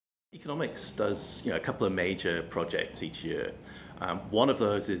Economist does a couple of major projects each year. One of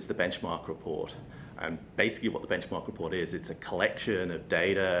those is the benchmark report. And basically what the benchmark report is, it's a collection of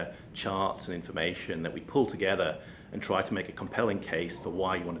data, charts and information that we pull together and try to make a compelling case for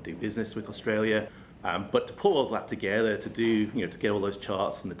why you want to do business with Australia. But to pull all that together, to get all those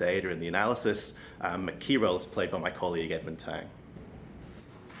charts and the data and the analysis, a key role is played by my colleague Edmund Tang.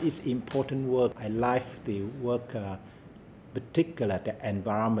 It's important work. I like the work, particularly the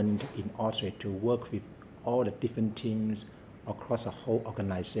environment in Australia, to work with all the different teams across a whole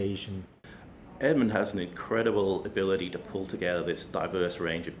organization. Edmund has an incredible ability to pull together this diverse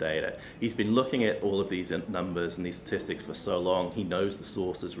range of data. He's been looking at all of these numbers and these statistics for so long. He knows the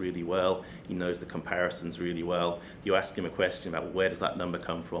sources really well. He knows the comparisons really well. You ask him a question about where does that number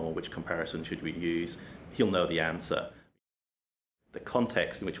come from or which comparison should we use, he'll know the answer. The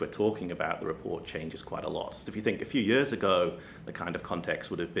context in which we're talking about the report changes quite a lot. So if you think a few years ago, the kind of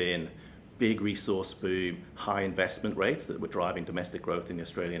context would have been big resource boom, high investment rates that were driving domestic growth in the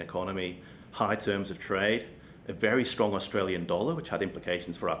Australian economy, high terms of trade, a very strong Australian dollar, which had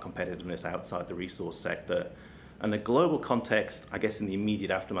implications for our competitiveness outside the resource sector, and a global context, I guess, in the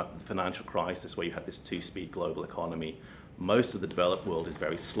immediate aftermath of the financial crisis, where you had this two-speed global economy. Most of the developed world is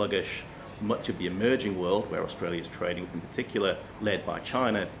very sluggish. Much of the emerging world, where Australia is trading in particular, led by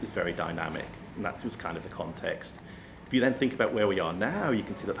China, is very dynamic. And that was kind of the context. If you then think about where we are now, you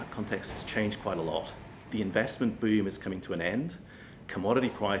can see that that context has changed quite a lot. The investment boom is coming to an end. Commodity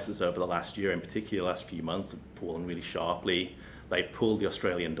prices over the last year, in particular the last few months, have fallen really sharply. They've pulled the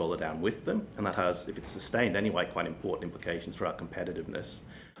Australian dollar down with them, and that has, if it's sustained anyway, quite important implications for our competitiveness.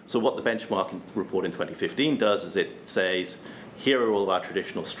 So what the benchmark report in 2015 does is it says, here are all of our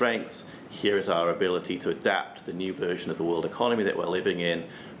traditional strengths, here is our ability to adapt to the new version of the world economy that we're living in,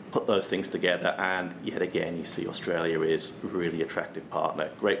 put those things together, and yet again you see Australia is a really attractive partner.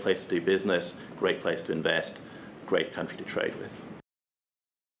 Great place to do business, great place to invest, great country to trade with.